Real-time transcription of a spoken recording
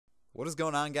What is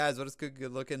going on, guys? What is good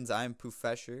lookins? I'm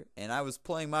Poofesher, and I was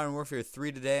playing Modern Warfare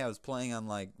 3 today. I was playing on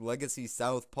like Legacy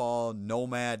Southpaw,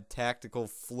 Nomad, Tactical,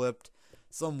 Flipped,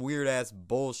 some weird ass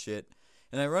bullshit.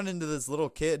 And I run into this little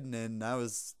kid, and I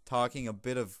was talking a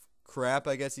bit of crap,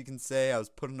 I guess you can say. I was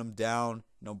putting him down,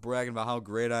 bragging about how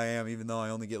great I am, even though I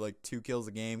only get like 2 kills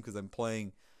a game because I'm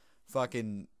playing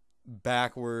fucking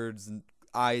backwards and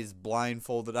eyes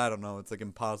blindfolded. I don't know. It's like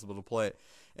impossible to play it.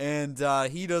 And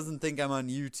he doesn't think I'm on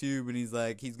YouTube, and he's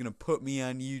like, he's going to put me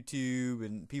on YouTube,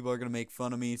 and people are going to make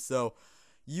fun of me. So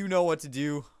you know what to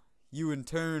do. You, in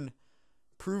turn,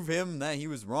 prove him that he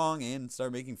was wrong and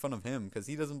start making fun of him, because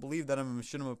he doesn't believe that I'm a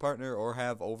Machinima partner or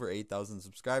have over 8,000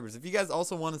 subscribers. If you guys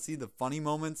also want to see the funny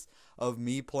moments of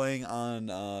me playing on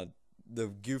the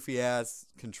goofy-ass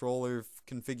controller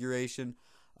configuration,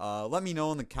 let me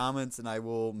know in the comments, and I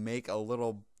will make a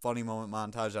little funny moment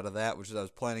montage out of that, which is I was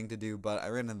planning to do, but I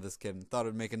ran into this kid and thought it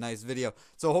would make a nice video.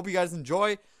 So I hope you guys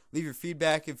enjoy. Leave your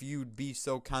feedback if you'd be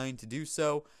so kind to do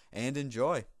so, and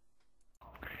enjoy.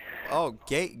 Oh,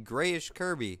 grayish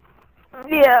Kirby.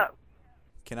 Yeah.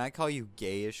 Can I call you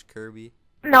gayish Kirby?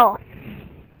 No.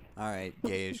 Alright,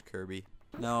 gayish Kirby.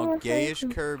 No,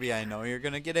 gayish Kirby, I know you're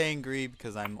gonna get angry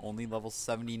because I'm only level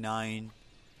 79,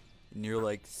 and you're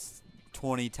like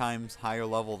 20 times higher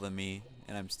level than me,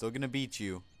 and I'm still gonna beat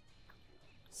you.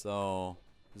 So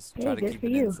just try to keep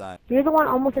it inside. You're the one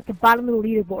almost at the bottom of the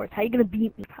leaderboard. How are you gonna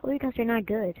beat me? Probably because you're not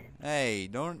good. Hey,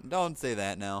 don't say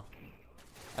that now.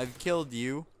 I've killed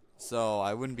you, so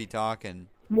I wouldn't be talking.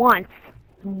 Once.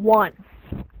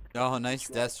 Oh, nice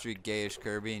death streak, gayish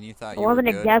Kirby, and you thought you were good. It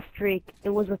wasn't a death streak. It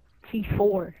was a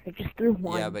C4. I just threw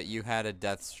one. Yeah, but you had a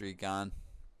death streak on.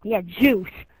 Yeah, juice.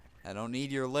 I don't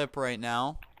need your lip right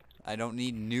now. I don't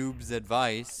need noob's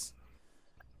advice.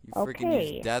 You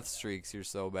freaking use death streaks. You're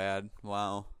so bad.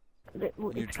 Wow.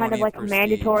 It's kind of like a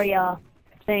mandatory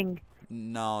thing.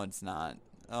 No, it's not.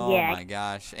 Oh yeah. My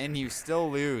gosh. And you still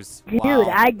lose. Dude,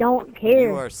 wow. I don't care.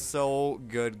 You are so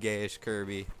good, gayish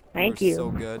Kirby. Thank you.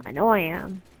 So good. I know I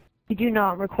am. You do know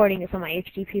I'm recording this on my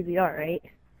HD PVR, right?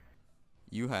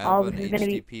 You have an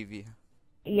HD PVR?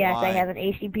 Yes, Why? I have an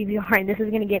HD PVR, and this is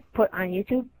going to get put on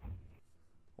YouTube.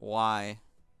 Why?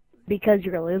 Because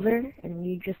you're a loser, and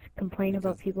you just complain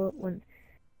about people when...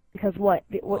 Because what?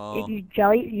 If you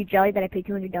jelly that I paid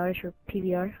 $200 for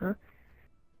PVR, huh?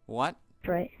 What? That's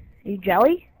right. Are you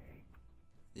jelly?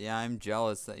 Yeah, I'm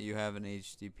jealous that you have an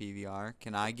HD PVR.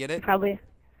 Can I get it? Probably.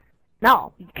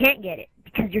 No, you can't get it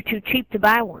because you're too cheap to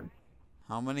buy one.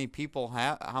 How many people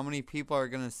are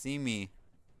gonna see me?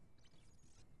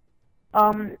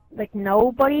 Like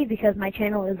nobody, because my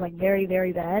channel is like very,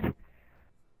 very bad.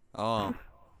 Oh.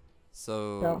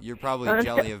 So you're probably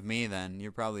jelly of me then.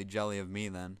 You're probably jelly of me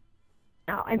then.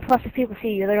 No, and plus if people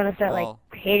see you, they're gonna start like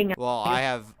hating. Well,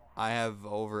 I have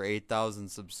over 8,000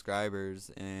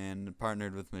 subscribers and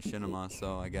partnered with Machinima,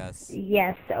 so I guess.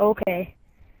 Yes. Okay.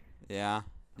 Yeah.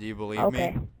 Do you believe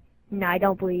me? No, I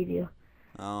don't believe you.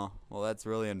 Oh, well, that's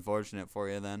really unfortunate for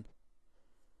you then.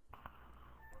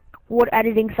 What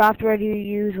editing software do you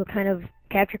use? What kind of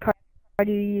capture card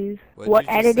do you use? What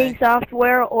editing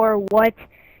software or what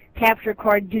capture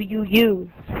card do you use?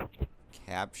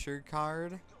 Capture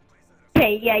card?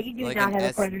 Okay, yeah, you do not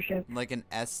have a partnership. Like an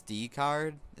SD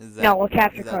card? Is that, no, a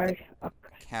capture card.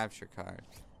 Capture card.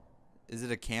 Is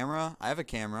it a camera? I have a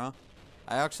camera.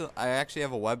 I actually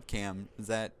have a webcam.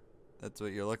 That's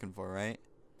what you're looking for, right?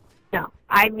 No,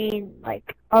 I mean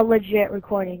like a legit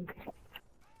recording.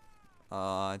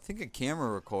 I think a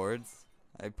camera records.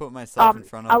 I put myself in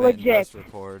front of it and press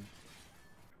record.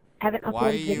 Haven't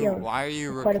uploaded videos. Why are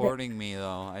you recording me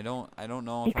though? I don't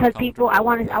know. Because people, I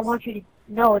want you to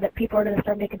know that people are gonna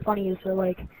start making fun of you. So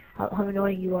like, how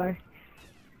annoying you are.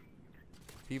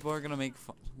 People are gonna make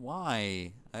fun.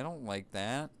 Why? I don't like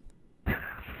that.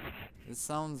 This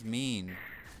sounds mean.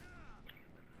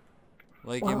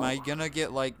 Like, am I gonna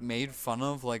get like made fun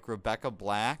of like Rebecca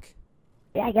Black?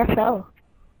 Yeah, I guess so.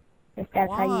 If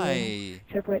that's how you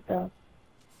interpret the.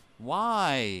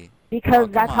 Why? Because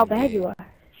that's how bad you are.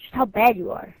 Just how bad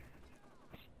you are.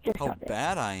 Just how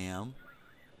bad I am?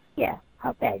 Yeah,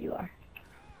 how bad you are.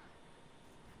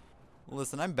 Well,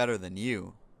 listen, I'm better than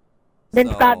you. Then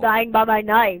stop dying by my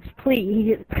knives,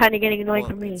 please. It's kind of getting annoying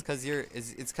for me. It's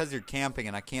because you're camping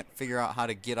and I can't figure out how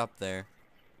to get up there.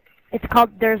 It's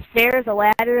called. There's stairs, a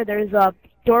ladder. There's a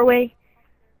doorway.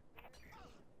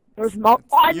 There's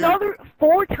another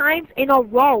 4 times in a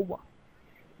row.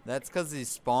 That's because these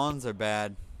spawns are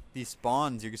bad. These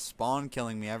spawns, you're spawn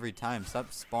killing me every time.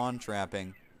 Stop spawn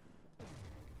trapping.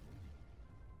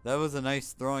 That was a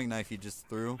nice throwing knife you just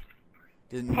threw.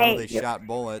 Didn't know they shot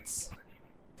bullets.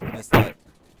 Missed that.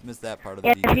 Missed that part of the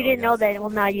Yeah, video. if you didn't I know guess. that, well,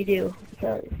 now you do.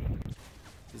 So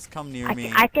Just come near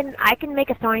me. I can make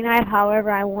a throwing knife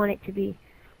however I want it to be.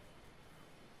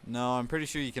 No, I'm pretty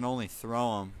sure you can only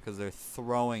throw them because they're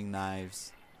throwing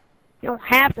knives. You don't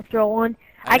have to throw one.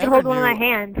 I can never hold one in my knew-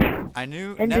 hand. I and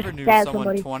never just knew stab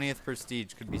someone somebody. 20th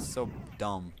prestige could be so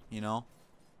dumb, you know?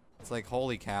 It's like,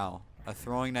 holy cow. A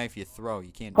throwing knife you throw,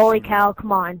 you can't Holy shoot it. cow!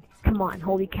 Come on,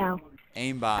 holy cow!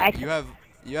 Aimbot.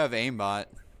 You have aimbot.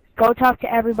 Go talk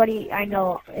to everybody I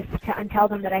know and tell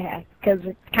them that I hack, because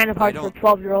it's kind of hard for a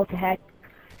 12-year-old to hack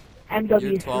MW3.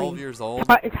 You're 12 years old?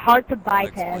 It's hard to That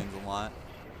bypass. explains a lot.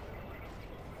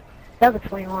 Does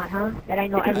explain a lot, huh? That I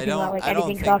know everything about, like,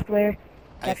 editing software,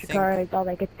 capture cards, all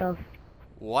that good stuff.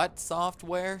 What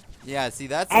software? Yeah, see,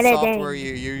 that's the Editing. software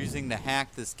you're using to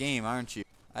hack this game, aren't you?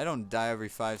 I don't die every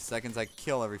 5 seconds. I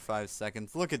kill every 5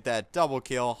 seconds. Look at that. Double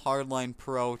kill. Hardline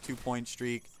Pro. 2-point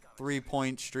streak.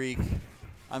 3-point streak.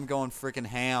 I'm going freaking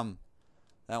ham.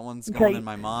 That one's going in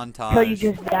my montage. Until you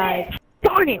just died.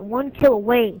 Darn it! 1 kill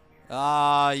away.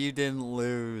 Ah, you didn't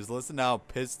lose. Listen to how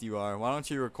pissed you are. Why don't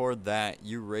you record that?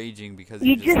 You raging because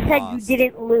You you just said lost. you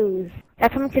didn't lose.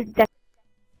 That's something to...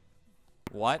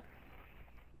 What?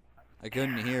 I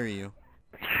couldn't hear you.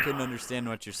 I couldn't understand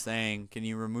what you're saying. Can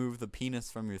you remove the penis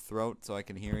from your throat so I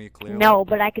can hear you clearly? No,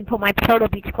 but I can put my turtle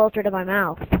beach closer to my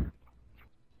mouth.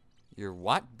 Your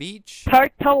what beach?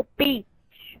 Turtle beach.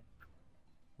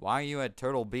 Why are you at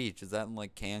Turtle Beach? Is that in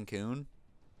like Cancun?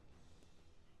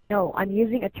 No, I'm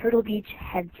using a Turtle Beach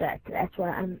headset. That's what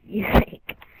I'm using.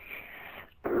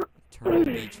 Turtle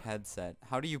Beach headset.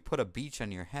 How do you put a beach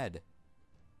on your head?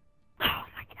 Oh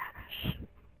my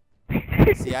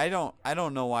gosh. See, I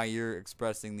don't know why you're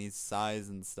expressing these sighs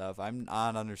and stuff. I'm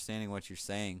not understanding what you're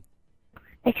saying.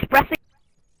 Expressing.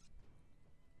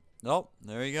 Nope,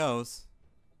 there he goes.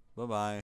 Bye-bye.